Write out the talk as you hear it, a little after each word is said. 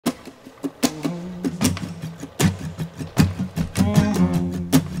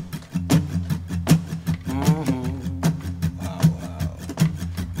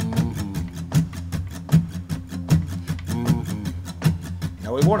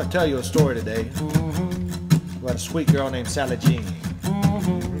we want to tell you a story today about a sweet girl named Sally Jean.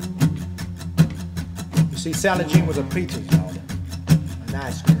 You see, Sally Jean was a preacher's daughter, a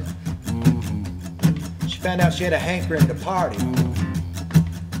nice girl. She found out she had a hankering to party.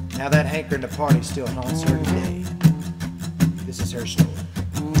 Now that hankering to party still haunts her today. This is her story.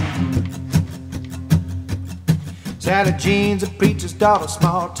 Sally Jean's a preacher's daughter,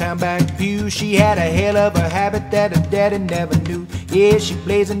 small town back pew. She had a hell of a habit that her daddy never knew. Yeah, she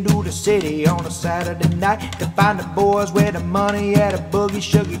blazing through the city on a Saturday night to find the boys where the money at a boogie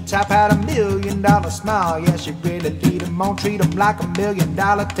shuggy top. Had $1 million smile, yeah, she really lead them on. Treat them like $1 million,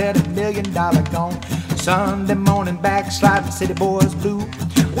 tell the $1 million gone. Sunday morning backsliding, city boys blue,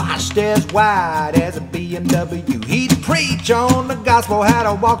 washed as white as a BMW. He'd preach on the gospel, how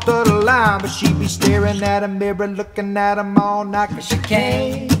to walk the line, but she'd be staring at a mirror, looking at him all night, 'cause she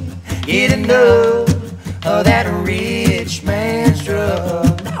can't get enough of that rich man's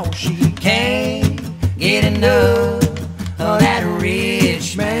drug. No, she can't get enough of that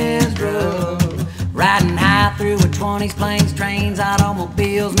rich man's drug. Riding high through the 20s, planes, trains,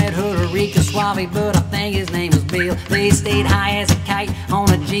 automobiles. Met her Rico Suave, but I think his name was Bill. They stayed high as a kite on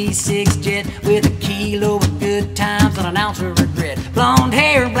a G6 jet with a kilo of good times and an ounce of regret. Blonde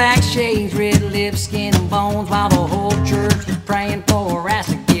hair, black shades, red lips, skin and bones, while the whole church was praying for her ass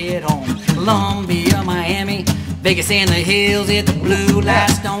to get home. Columbia, Miami, Vegas and the hills, if the blue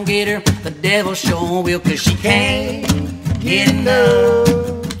lights don't get her, the devil sure will, 'cause she can't get enough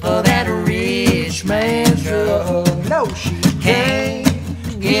of that rich man's drug. No, she Can't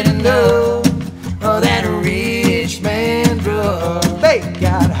get enough of that rich man's drug. They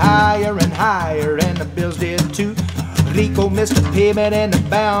got higher and higher, and the bills did too. Rico missed a payment and the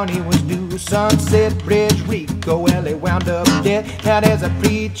bounty was due. Sunset Bridge, Rico, well, he wound up dead. Now there's a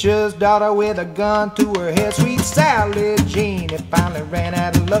preacher's daughter with a gun to her head. Sweet Sally Jean, it finally ran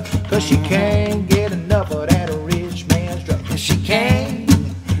out of luck, 'cause she can't get enough of that rich man's drug. She can't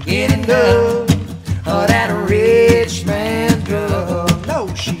get enough of that rich man's drug. No,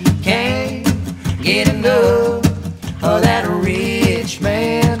 she Can't get enough of that rich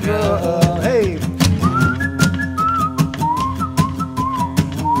man's drug. hey.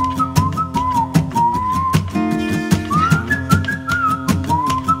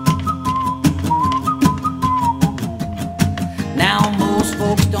 Now most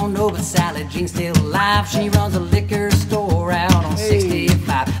folks don't know, but Sally Jean's still alive. She runs a liquor store out on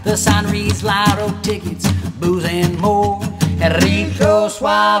 65. The sign reads lotto tickets, booze and more at Rico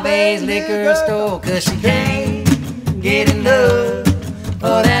Suave's liquor store. 'Cause she can't get enough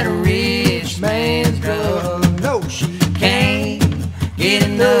of that rich man's drug. No, she Can't get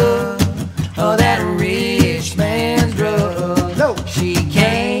enough of that rich man's drug. No, She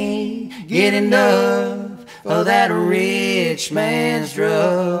can't get enough of that rich man's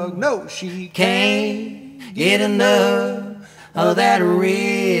drug. no, she Can't get enough of that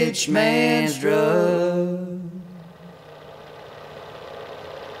rich man's drug.